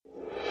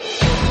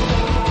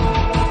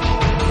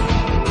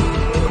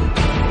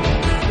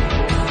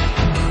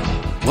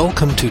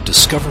Welcome to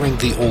Discovering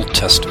the Old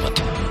Testament,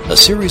 a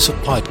series of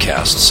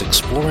podcasts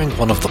exploring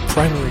one of the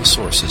primary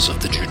sources of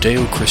the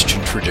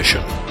Judeo-Christian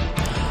tradition.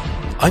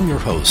 I'm your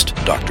host,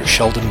 Dr.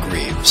 Sheldon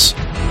Greaves.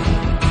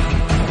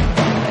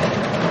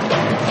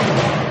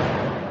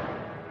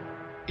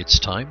 It's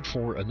time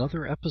for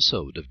another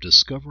episode of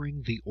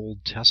Discovering the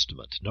Old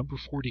Testament, number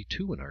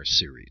 42 in our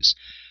series.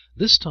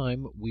 This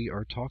time we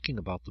are talking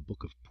about the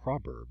book of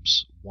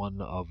Proverbs, one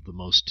of the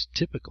most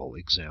typical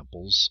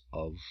examples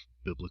of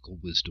biblical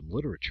wisdom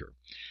literature.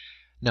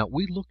 Now,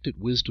 we looked at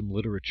wisdom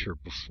literature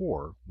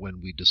before when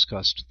we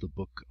discussed the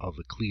book of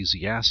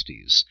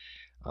Ecclesiastes.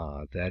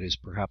 That is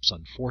perhaps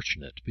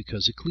unfortunate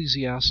because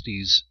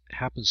Ecclesiastes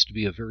happens to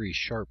be a very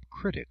sharp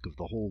critic of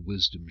the whole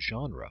wisdom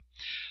genre.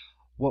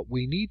 What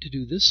we need to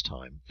do this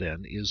time,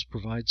 then, is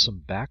provide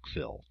some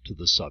backfill to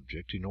the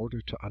subject in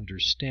order to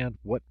understand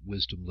what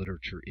wisdom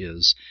literature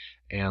is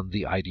and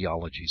the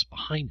ideologies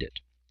behind it.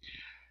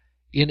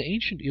 In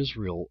ancient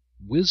Israel,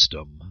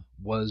 wisdom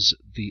was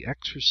the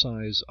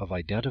exercise of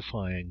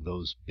identifying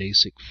those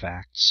basic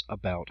facts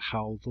about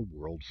how the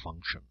world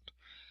functioned.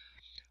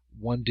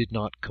 One did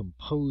not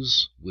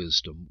compose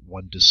wisdom,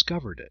 one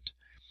discovered it.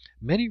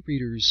 Many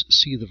readers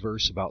see the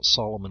verse about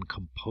Solomon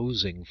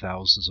composing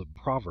thousands of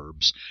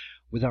proverbs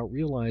without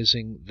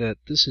realizing that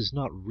this is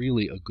not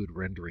really a good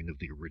rendering of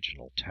the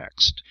original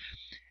text.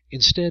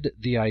 Instead,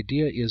 the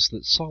idea is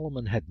that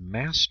Solomon had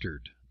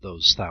mastered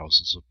those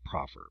thousands of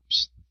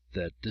proverbs,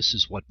 that this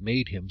is what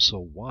made him so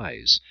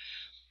wise.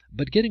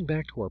 But getting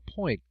back to our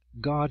point,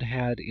 God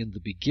had in the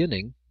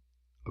beginning,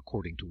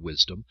 according to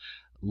wisdom,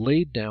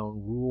 laid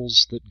down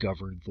rules that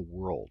governed the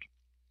world,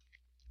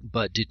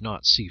 but did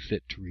not see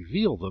fit to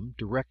reveal them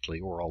directly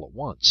or all at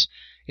once.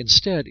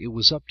 Instead, it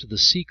was up to the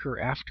seeker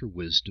after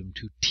wisdom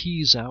to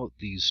tease out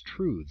these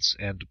truths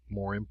and,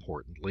 more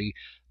importantly,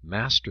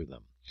 master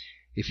them.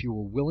 If you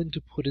were willing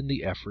to put in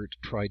the effort,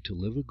 tried to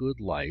live a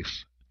good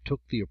life, took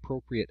the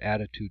appropriate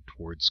attitude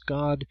towards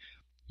God,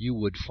 you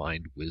would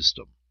find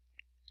wisdom.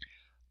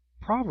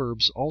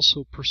 Proverbs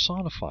also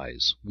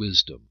personifies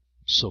wisdom,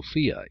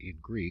 Sophia in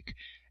Greek,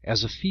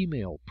 as a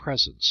female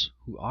presence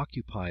who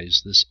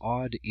occupies this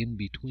odd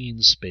in-between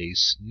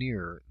space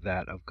near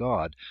that of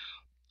God,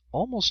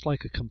 almost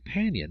like a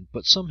companion,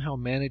 but somehow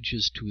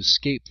manages to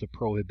escape the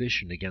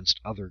prohibition against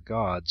other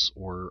gods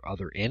or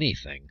other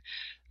anything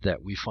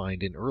that we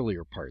find in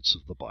earlier parts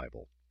of the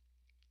Bible.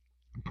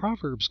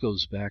 Proverbs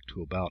goes back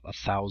to about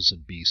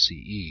 1000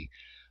 BCE,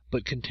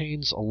 but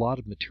contains a lot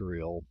of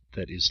material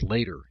that is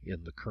later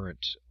in the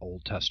current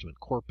Old Testament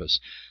corpus,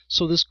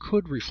 so this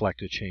could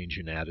reflect a change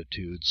in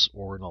attitudes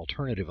or an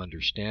alternative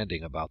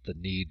understanding about the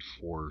need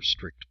for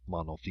strict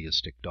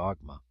monotheistic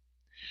dogma.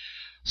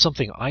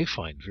 Something I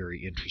find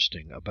very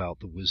interesting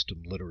about the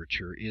wisdom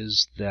literature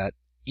is that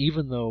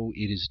even though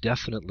it is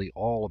definitely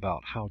all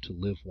about how to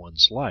live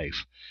one's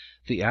life,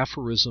 the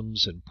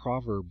aphorisms and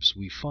proverbs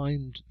we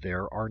find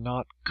there are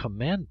not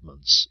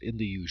commandments in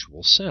the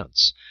usual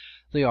sense.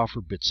 They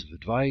offer bits of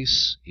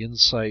advice,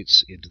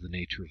 insights into the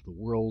nature of the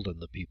world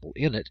and the people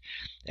in it,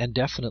 and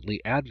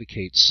definitely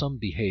advocate some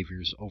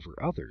behaviors over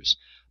others.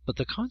 But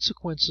the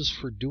consequences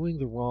for doing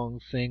the wrong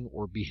thing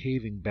or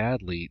behaving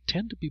badly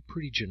tend to be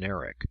pretty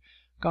generic.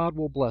 God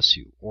will bless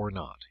you, or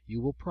not.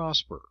 You will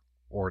prosper,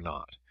 or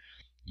not.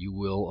 You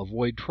will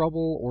avoid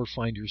trouble or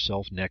find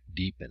yourself neck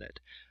deep in it.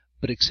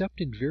 But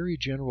except in very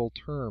general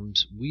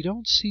terms, we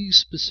don't see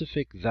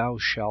specific thou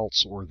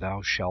shalts or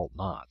thou shalt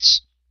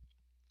nots.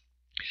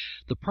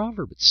 The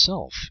proverb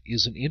itself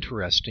is an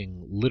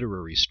interesting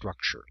literary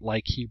structure.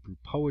 Like Hebrew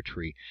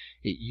poetry,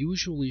 it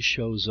usually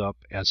shows up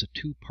as a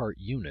two-part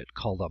unit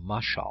called a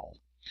mashal.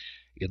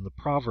 In the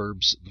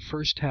Proverbs, the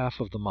first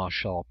half of the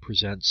mashal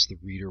presents the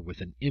reader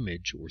with an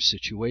image or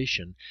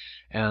situation,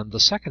 and the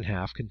second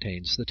half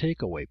contains the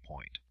takeaway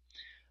point.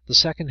 The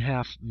second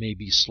half may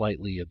be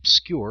slightly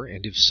obscure,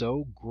 and if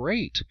so,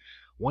 great!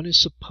 One is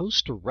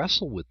supposed to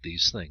wrestle with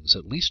these things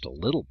at least a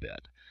little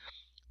bit.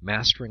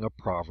 Mastering a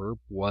proverb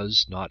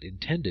was not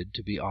intended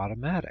to be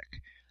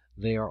automatic.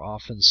 They are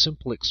often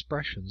simple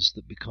expressions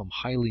that become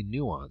highly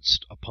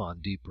nuanced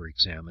upon deeper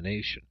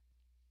examination.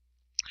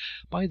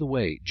 By the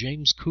way,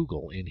 James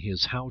Kugel, in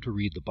his How to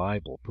Read the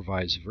Bible,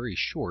 provides a very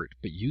short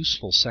but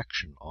useful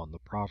section on the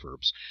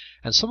Proverbs,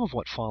 and some of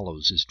what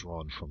follows is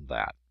drawn from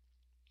that.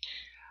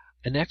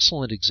 An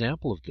excellent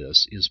example of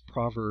this is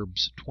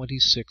Proverbs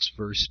 26,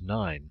 verse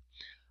 9.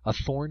 A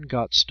thorn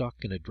got stuck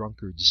in a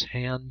drunkard's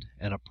hand,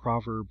 and a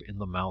proverb in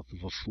the mouth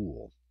of a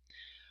fool.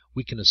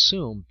 We can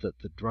assume that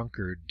the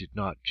drunkard did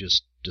not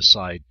just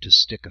decide to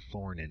stick a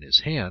thorn in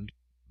his hand,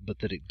 but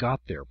that it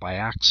got there by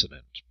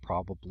accident,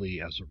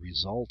 probably as a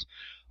result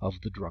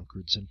of the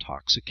drunkard's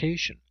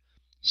intoxication.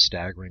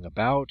 Staggering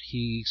about,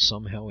 he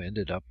somehow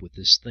ended up with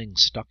this thing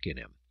stuck in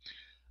him.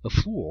 A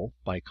fool,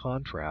 by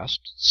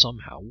contrast,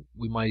 somehow,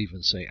 we might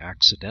even say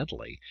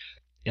accidentally,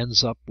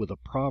 ends up with a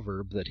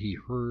proverb that he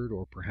heard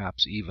or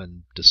perhaps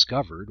even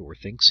discovered or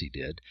thinks he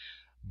did,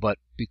 but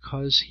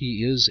because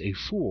he is a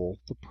fool,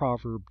 the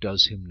proverb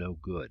does him no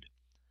good.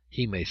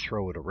 He may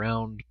throw it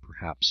around,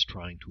 perhaps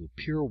trying to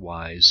appear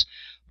wise,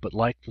 but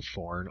like the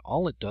thorn,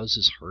 all it does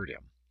is hurt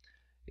him.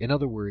 In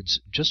other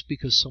words, just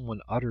because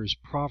someone utters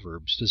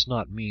proverbs does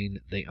not mean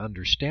they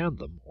understand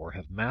them or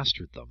have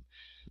mastered them.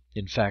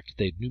 In fact,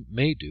 they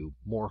may do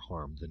more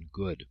harm than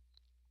good.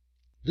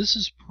 This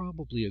is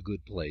probably a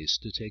good place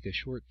to take a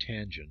short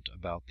tangent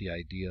about the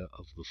idea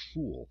of the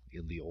fool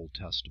in the Old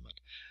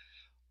Testament.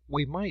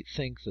 We might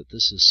think that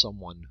this is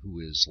someone who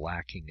is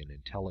lacking in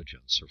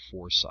intelligence or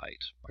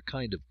foresight, a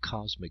kind of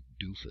cosmic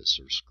doofus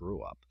or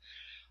screw-up.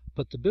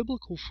 But the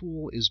biblical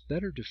fool is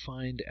better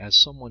defined as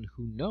someone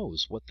who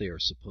knows what they are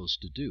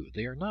supposed to do.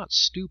 They are not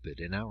stupid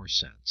in our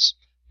sense.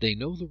 They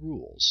know the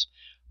rules,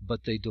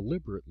 but they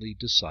deliberately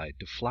decide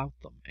to flout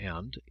them,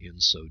 and, in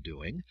so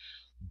doing,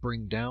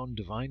 bring down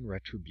divine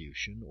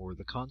retribution or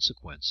the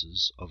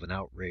consequences of an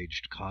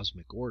outraged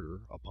cosmic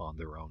order upon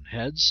their own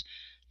heads,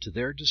 to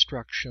their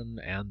destruction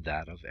and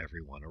that of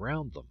everyone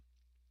around them.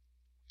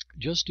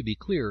 Just to be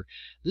clear,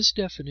 this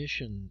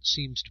definition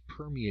seems to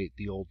permeate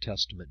the Old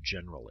Testament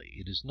generally.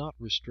 It is not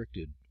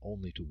restricted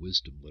only to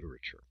wisdom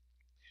literature.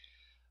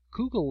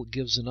 Kugel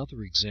gives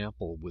another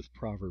example with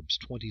Proverbs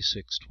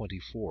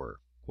 26:24,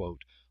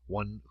 quote,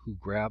 "One who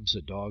grabs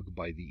a dog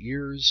by the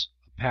ears,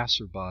 a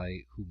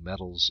passerby who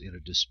meddles in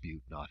a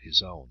dispute not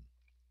his own."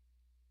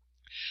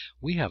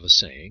 We have a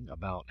saying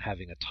about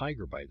having a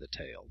tiger by the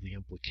tail, the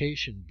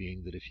implication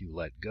being that if you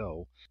let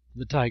go,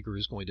 the tiger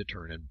is going to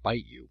turn and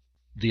bite you.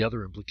 The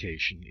other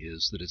implication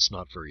is that it's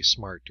not very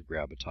smart to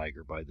grab a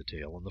tiger by the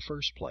tail in the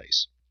first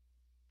place.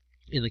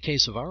 In the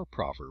case of our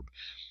proverb,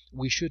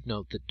 we should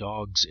note that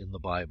dogs in the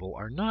Bible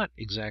are not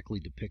exactly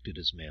depicted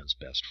as man's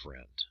best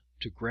friend.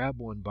 To grab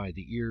one by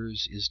the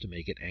ears is to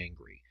make it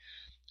angry.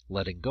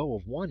 Letting go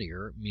of one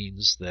ear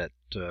means that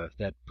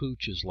that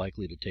pooch is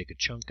likely to take a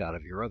chunk out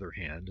of your other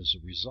hand as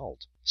a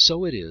result.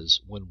 So it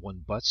is when one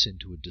butts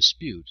into a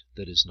dispute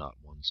that is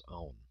not one's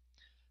own.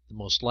 The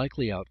most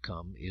likely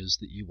outcome is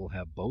that you will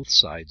have both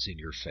sides in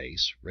your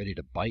face, ready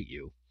to bite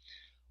you.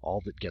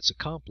 All that gets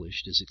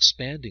accomplished is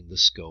expanding the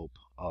scope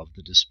of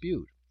the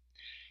dispute.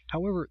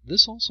 However,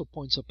 this also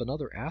points up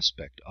another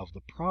aspect of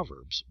the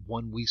Proverbs,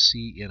 one we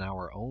see in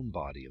our own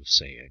body of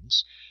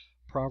sayings.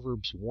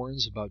 Proverbs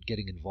warns about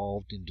getting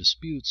involved in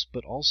disputes,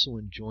 but also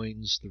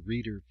enjoins the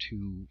reader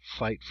to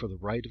fight for the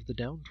right of the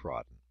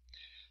downtrodden.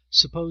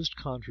 Supposed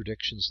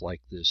contradictions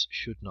like this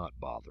should not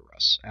bother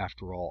us.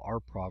 After all, our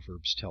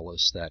Proverbs tell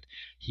us that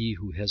he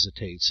who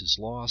hesitates is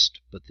lost,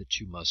 but that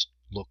you must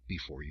look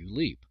before you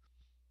leap.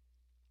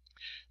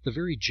 The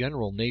very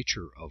general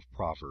nature of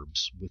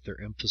Proverbs, with their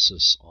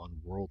emphasis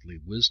on worldly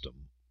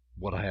wisdom,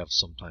 what I have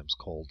sometimes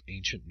called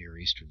ancient Near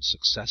Eastern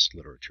success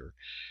literature,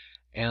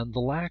 and the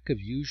lack of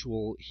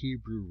usual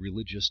Hebrew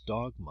religious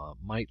dogma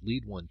might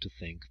lead one to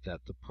think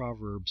that the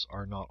Proverbs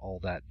are not all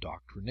that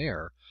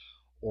doctrinaire,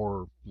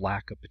 or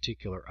lack a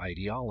particular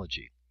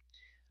ideology.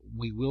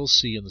 We will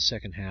see in the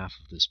second half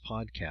of this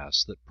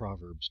podcast that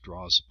Proverbs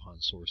draws upon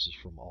sources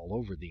from all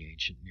over the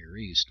ancient Near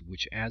East,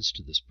 which adds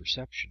to this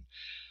perception.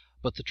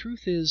 But the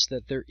truth is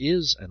that there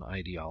is an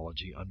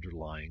ideology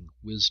underlying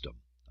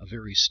wisdom, a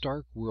very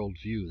stark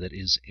worldview that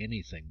is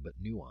anything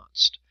but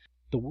nuanced.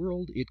 The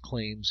world, it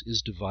claims,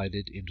 is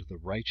divided into the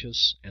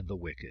righteous and the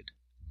wicked.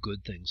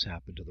 Good things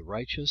happen to the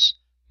righteous,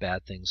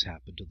 bad things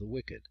happen to the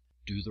wicked.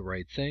 Do the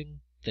right thing,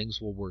 things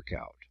will work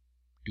out.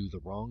 Do the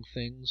wrong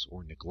things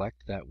or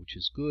neglect that which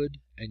is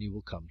good, and you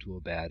will come to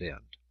a bad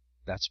end.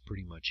 That's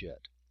pretty much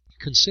it.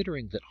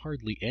 Considering that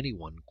hardly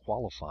anyone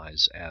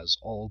qualifies as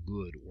all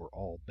good or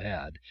all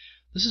bad,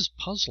 this is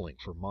puzzling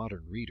for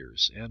modern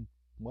readers, and,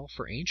 well,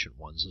 for ancient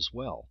ones as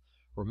well.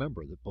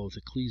 Remember that both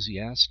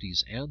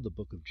Ecclesiastes and the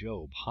book of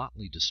Job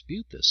hotly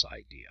dispute this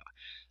idea,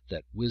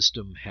 that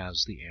wisdom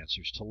has the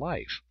answers to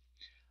life.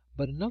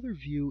 But another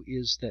view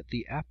is that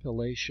the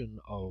appellation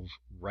of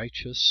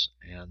righteous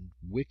and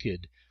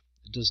wicked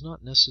does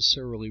not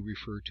necessarily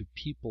refer to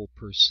people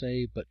per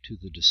se, but to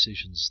the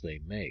decisions they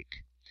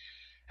make.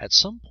 At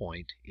some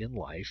point in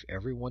life,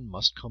 everyone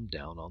must come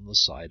down on the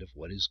side of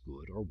what is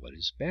good or what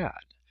is bad,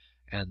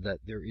 and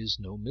that there is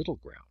no middle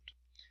ground.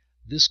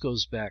 This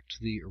goes back to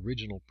the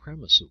original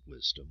premise of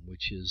wisdom,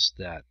 which is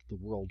that the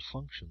world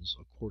functions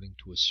according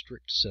to a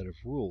strict set of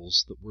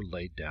rules that were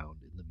laid down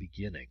in the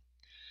beginning.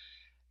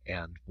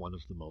 And one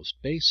of the most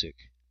basic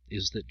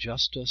is that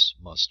justice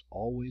must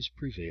always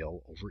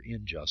prevail over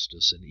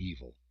injustice and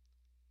evil.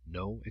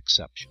 No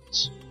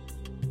exceptions.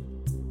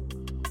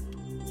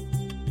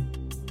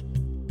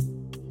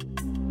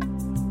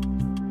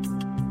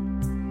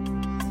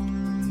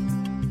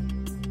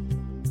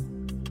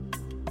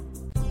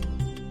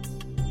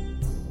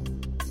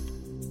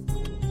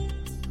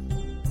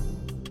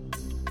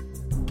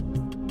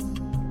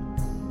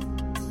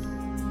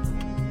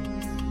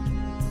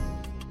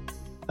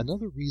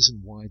 Another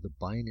reason why the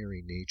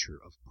binary nature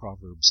of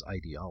Proverbs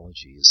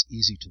ideology is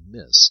easy to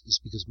miss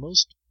is because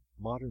most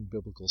modern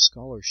biblical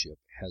scholarship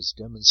has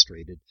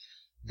demonstrated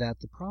that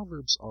the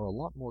Proverbs are a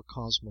lot more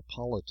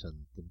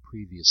cosmopolitan than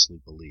previously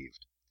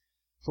believed.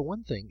 For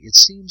one thing, it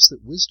seems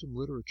that wisdom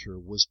literature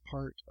was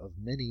part of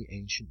many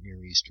ancient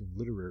Near Eastern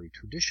literary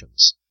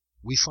traditions.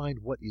 We find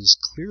what is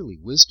clearly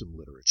wisdom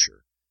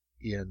literature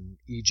in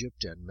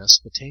Egypt and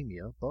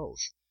Mesopotamia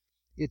both.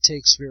 It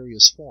takes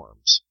various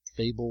forms: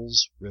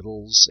 fables,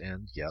 riddles,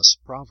 and, yes,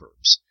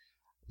 proverbs.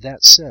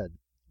 That said,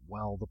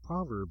 while the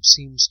proverb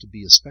seems to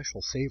be a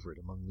special favorite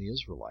among the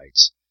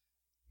Israelites,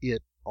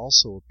 it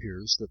also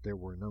appears that there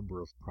were a number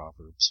of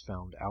proverbs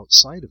found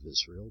outside of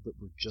Israel that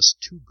were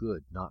just too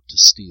good not to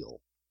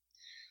steal.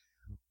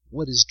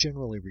 What is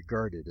generally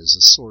regarded as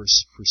a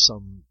source for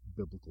some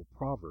biblical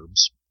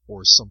proverbs,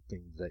 or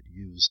something that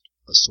used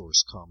a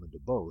source common to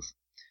both,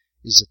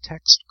 is a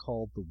text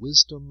called the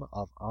Wisdom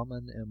of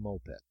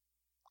Amen-Emopet,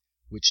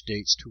 which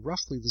dates to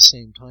roughly the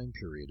same time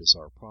period as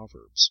our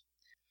Proverbs.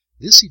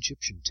 This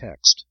Egyptian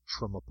text,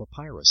 from a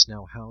papyrus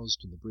now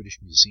housed in the British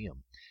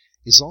Museum,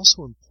 is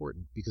also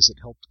important because it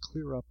helped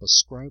clear up a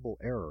scribal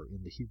error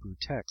in the Hebrew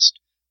text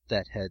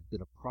that had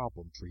been a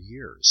problem for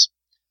years.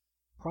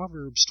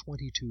 Proverbs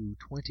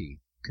 22:20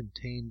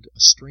 contained a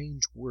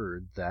strange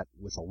word that,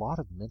 with a lot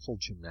of mental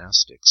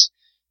gymnastics,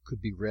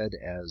 could be read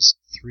as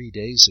 3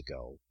 days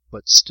ago,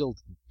 but still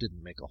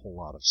didn't make a whole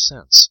lot of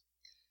sense.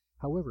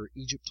 However,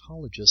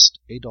 Egyptologist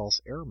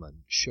Adolf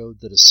Ehrman showed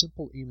that a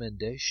simple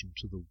emendation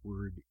to the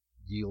word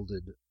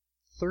yielded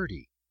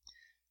 30,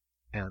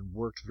 and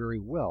worked very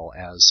well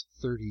as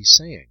 30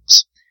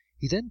 sayings.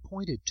 He then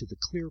pointed to the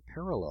clear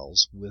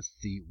parallels with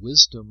the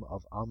wisdom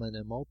of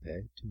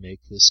Amen-Emopet to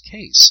make this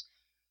case.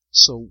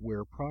 So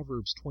where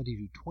Proverbs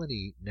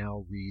 22:20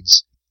 now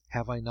reads,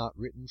 "Have I not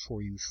written for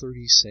you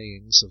 30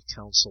 sayings of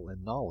counsel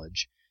and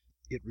knowledge?"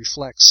 it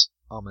reflects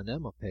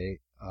Amen-Emopet,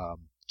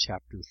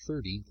 chapter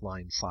 30,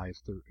 line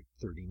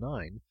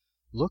 539.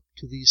 Look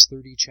to these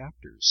 30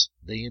 chapters.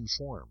 They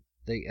inform.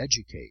 They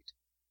educate.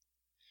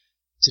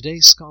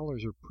 Today,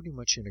 scholars are pretty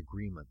much in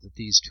agreement that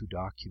these two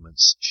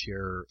documents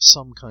share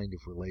some kind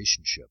of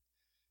relationship,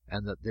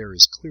 and that there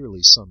is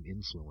clearly some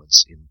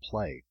influence in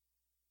play.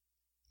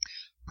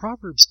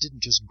 Proverbs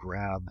didn't just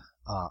grab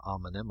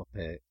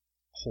Amen-Emopet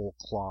whole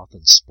cloth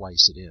and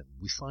splice it in.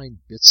 We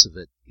find bits of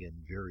it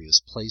in various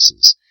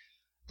places.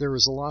 There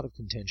is a lot of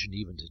contention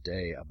even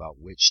today about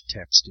which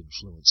text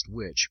influenced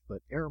which,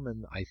 but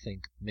Ehrman, I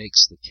think,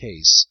 makes the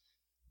case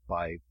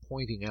by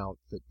pointing out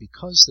that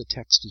because the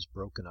text is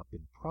broken up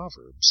in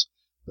Proverbs,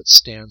 but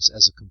stands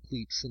as a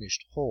complete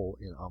finished whole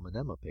in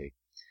Amen-Emopet,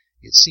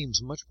 it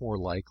seems much more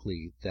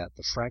likely that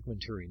the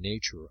fragmentary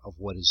nature of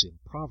what is in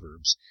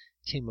Proverbs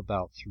came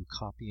about through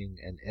copying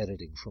and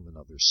editing from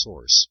another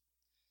source.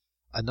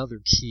 Another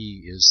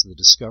key is the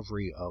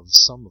discovery of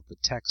some of the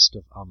text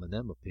of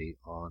Amen-Emopet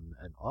on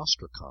an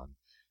ostrakhan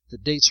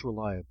that dates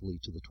reliably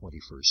to the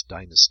 21st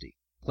dynasty,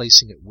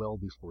 placing it well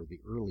before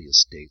the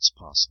earliest dates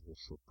possible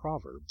for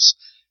Proverbs,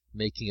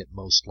 making it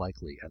most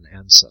likely an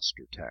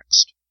ancestor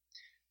text.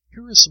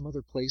 Here are some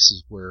other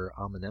places where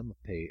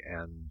Amen-Emopet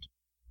and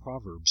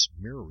Proverbs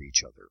mirror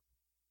each other.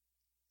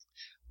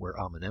 Where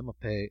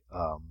Amen-Emopet,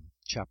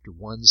 chapter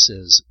 1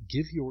 says,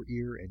 "Give your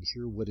ear and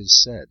hear what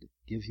is said.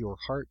 Give your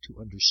heart to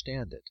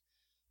understand it.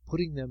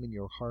 Putting them in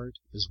your heart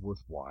is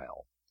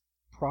worthwhile."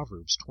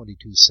 Proverbs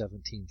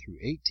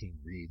 22:17-18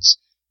 reads,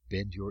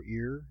 "Bend your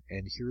ear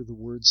and hear the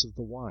words of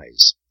the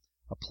wise.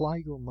 Apply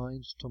your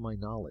mind to my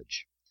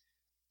knowledge,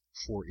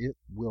 for it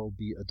will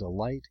be a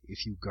delight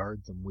if you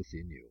guard them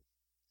within you."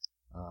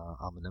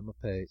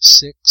 Amen-Emopet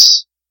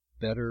 6,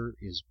 "Better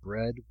is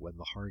bread when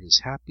the heart is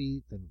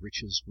happy than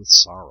riches with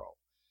sorrow."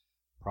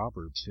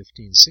 Proverbs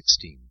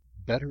 15:16,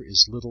 "Better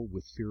is little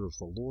with fear of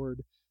the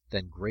Lord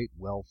than great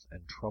wealth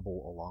and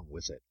trouble along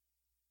with it."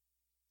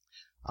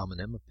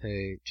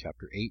 Amen-Emopet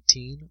chapter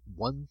 18,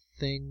 "One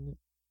thing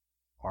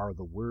are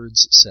the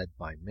words said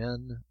by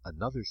men,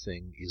 another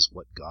thing is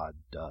what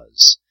God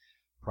does."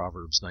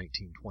 Proverbs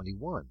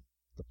 19:21,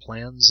 "The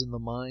plans in the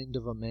mind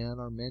of a man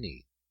are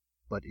many,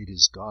 but it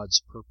is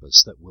God's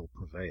purpose that will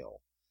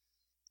prevail."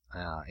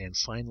 And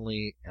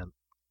finally,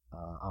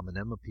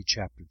 Amen-Emopet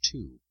chapter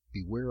 2,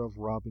 "Beware of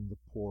robbing the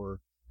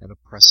poor and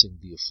oppressing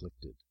the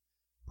afflicted."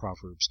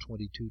 Proverbs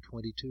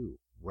 22:22,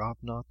 "Rob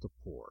not the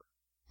poor,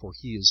 for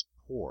he is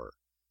poor,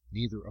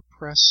 neither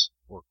oppress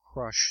or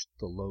crush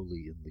the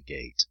lowly in the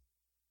gate."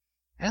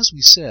 As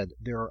we said,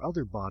 there are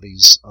other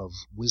bodies of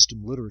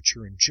wisdom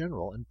literature in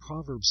general, and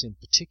Proverbs in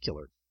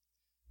particular.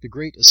 The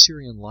great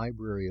Assyrian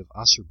library of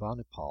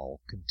Assurbanipal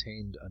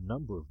contained a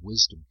number of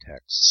wisdom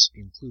texts,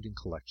 including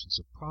collections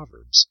of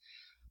Proverbs.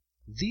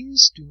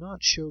 These do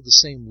not show the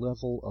same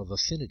level of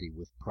affinity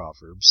with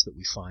Proverbs that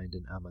we find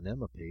in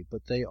Amen-Emopet,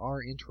 but they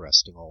are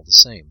interesting all the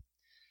same.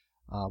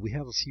 We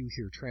have a few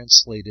here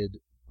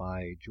translated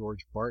by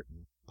George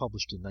Barton,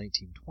 published in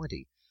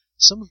 1920.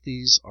 Some of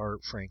these are,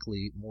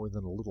 frankly, more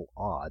than a little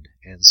odd,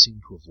 and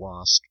seem to have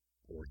lost,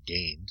 or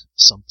gained,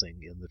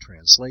 something in the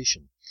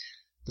translation.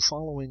 The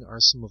following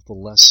are some of the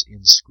less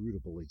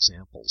inscrutable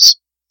examples.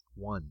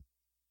 1.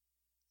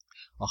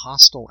 "A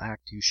hostile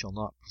act you shall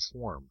not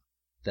perform,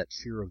 that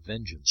fear of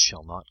vengeance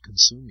shall not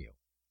consume you."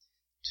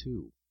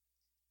 2.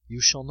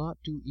 "You shall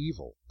not do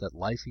evil, that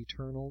life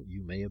eternal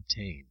you may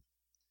obtain."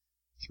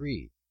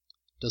 3.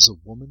 Does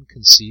a woman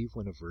conceive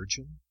when a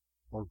virgin,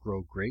 or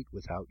grow great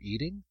without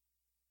eating?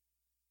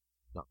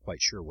 Not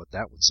quite sure what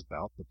that one's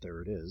about, but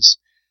there it is.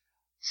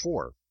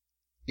 4.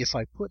 If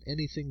I put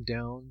anything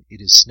down,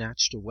 it is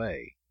snatched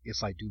away.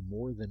 If I do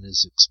more than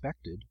is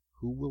expected,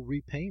 who will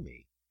repay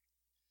me?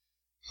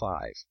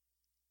 5.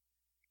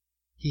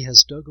 He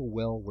has dug a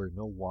well where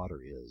no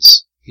water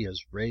is. He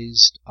has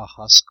raised a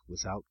husk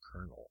without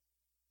kernel.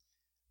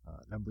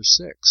 Number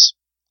 6.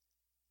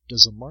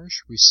 Does a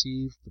marsh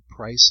receive the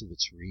price of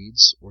its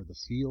reeds, or the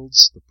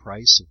fields the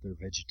price of their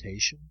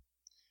vegetation?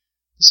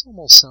 This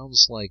almost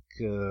sounds like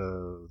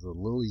the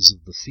lilies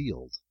of the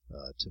field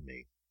to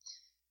me.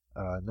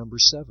 Number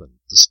 7.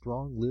 The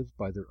strong live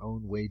by their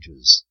own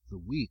wages, the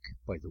weak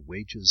by the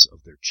wages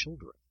of their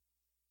children.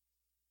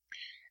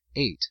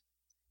 8.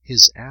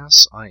 His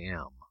ass I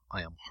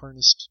am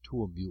harnessed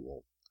to a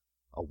mule.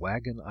 A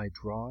wagon I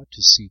draw,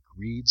 to seek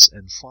reeds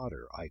and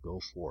fodder I go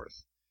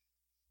forth.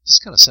 This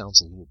kind of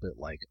sounds a little bit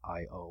like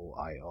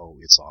I-O,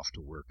 it's off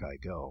to work I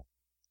go.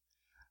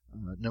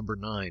 Number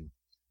 9.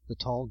 The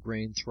tall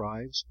grain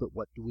thrives, but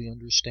what do we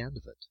understand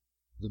of it?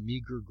 The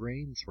meager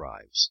grain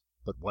thrives,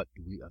 but what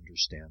do we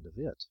understand of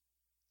it?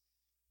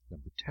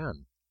 Number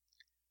 10.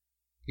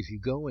 If you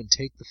go and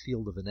take the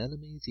field of an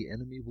enemy, the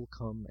enemy will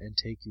come and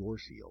take your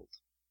field.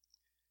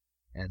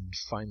 And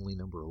finally,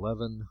 number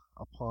 11.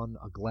 Upon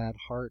a glad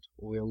heart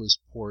oil is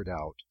poured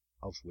out,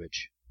 of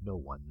which no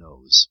one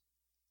knows.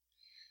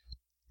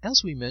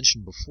 As we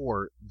mentioned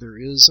before, there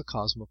is a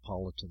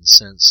cosmopolitan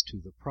sense to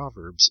the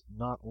Proverbs,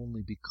 not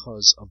only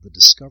because of the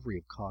discovery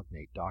of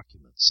cognate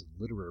documents and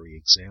literary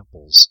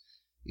examples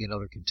in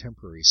other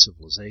contemporary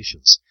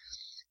civilizations.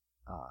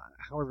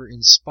 However,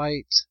 in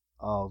spite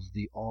of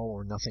the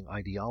all-or-nothing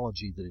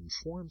ideology that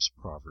informs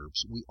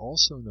Proverbs, we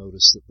also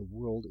notice that the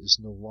world is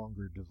no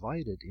longer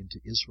divided into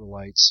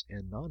Israelites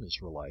and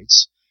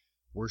non-Israelites,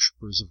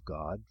 worshippers of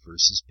God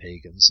versus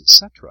pagans,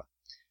 etc.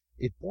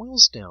 It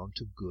boils down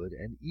to good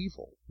and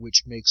evil,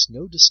 which makes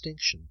no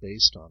distinction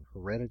based on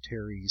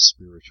hereditary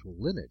spiritual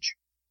lineage.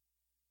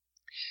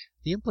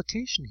 The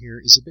implication here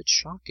is a bit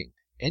shocking.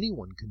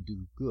 Anyone can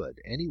do good,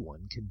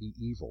 anyone can be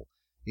evil.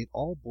 It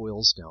all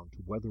boils down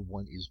to whether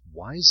one is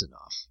wise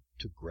enough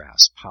to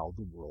grasp how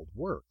the world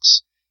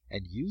works,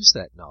 and use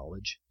that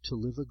knowledge to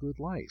live a good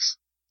life.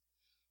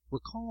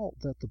 Recall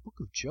that the book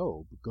of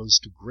Job goes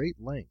to great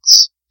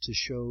lengths to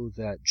show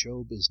that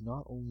Job is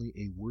not only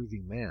a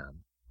worthy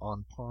man,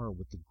 on par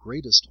with the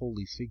greatest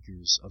holy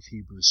figures of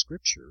Hebrew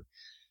Scripture,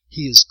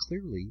 he is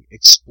clearly,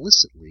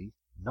 explicitly,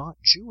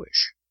 not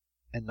Jewish,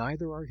 and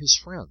neither are his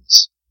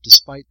friends,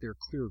 despite their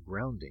clear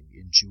grounding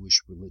in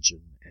Jewish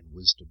religion and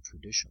wisdom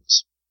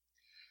traditions.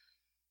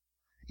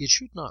 It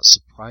should not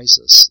surprise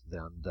us,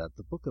 then, that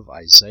the book of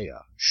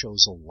Isaiah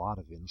shows a lot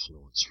of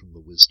influence from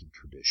the wisdom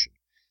tradition,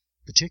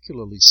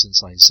 particularly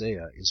since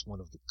Isaiah is one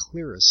of the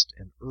clearest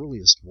and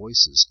earliest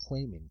voices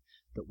claiming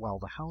that while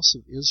the house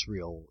of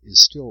Israel is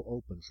still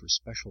open for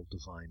special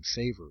divine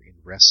favor in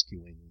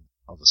rescuing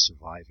of a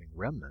surviving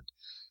remnant,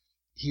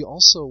 he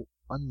also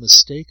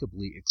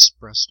unmistakably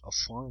expressed a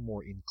far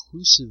more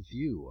inclusive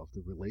view of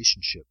the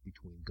relationship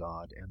between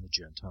God and the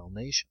Gentile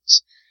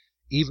nations,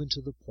 even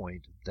to the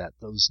point that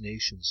those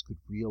nations could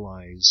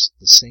realize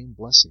the same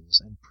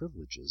blessings and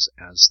privileges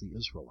as the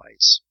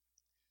Israelites.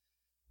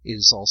 It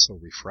is also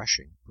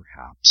refreshing,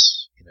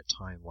 perhaps, in a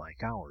time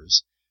like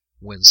ours,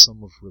 when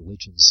some of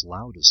religion's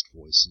loudest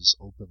voices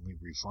openly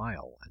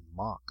revile and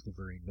mock the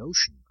very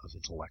notion of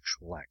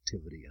intellectual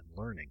activity and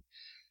learning.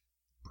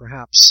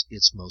 Perhaps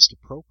it's most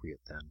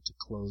appropriate, then, to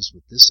close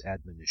with this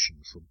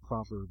admonition from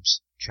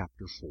Proverbs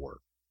chapter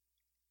 4.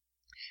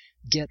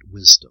 Get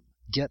wisdom,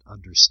 get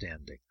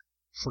understanding,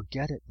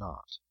 forget it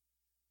not,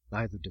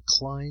 neither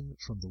decline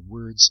from the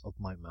words of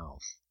my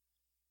mouth.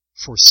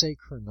 Forsake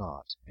her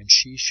not, and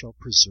she shall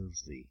preserve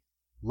thee.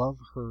 Love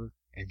her,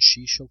 and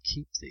she shall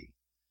keep thee.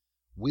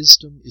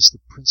 Wisdom is the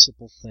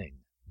principal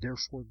thing,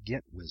 therefore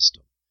get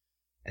wisdom,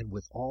 and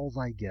with all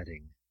thy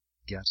getting,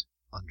 get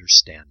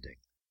understanding.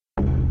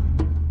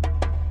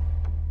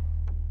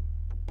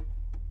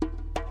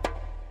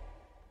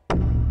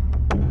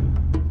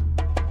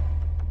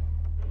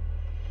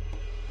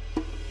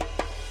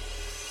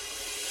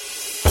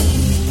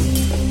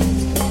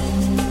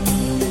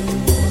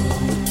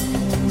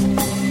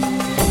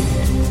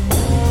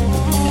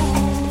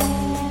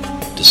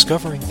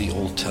 Discovering the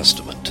Old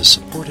Testament is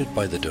supported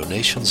by the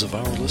donations of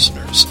our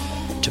listeners.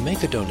 To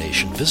make a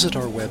donation, visit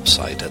our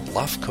website at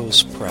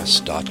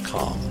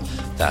lafkospress.com.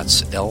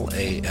 That's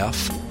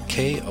LAFKOS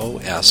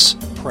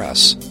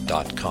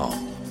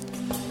press.com.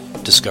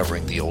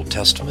 Discovering the Old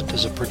Testament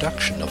is a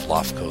production of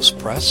Lafkos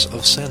Press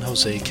of San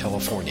Jose,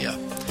 California.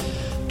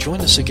 Join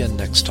us again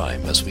next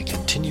time as we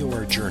continue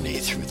our journey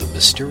through the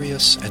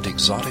mysterious and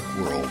exotic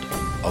world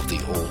of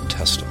the Old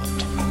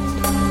Testament.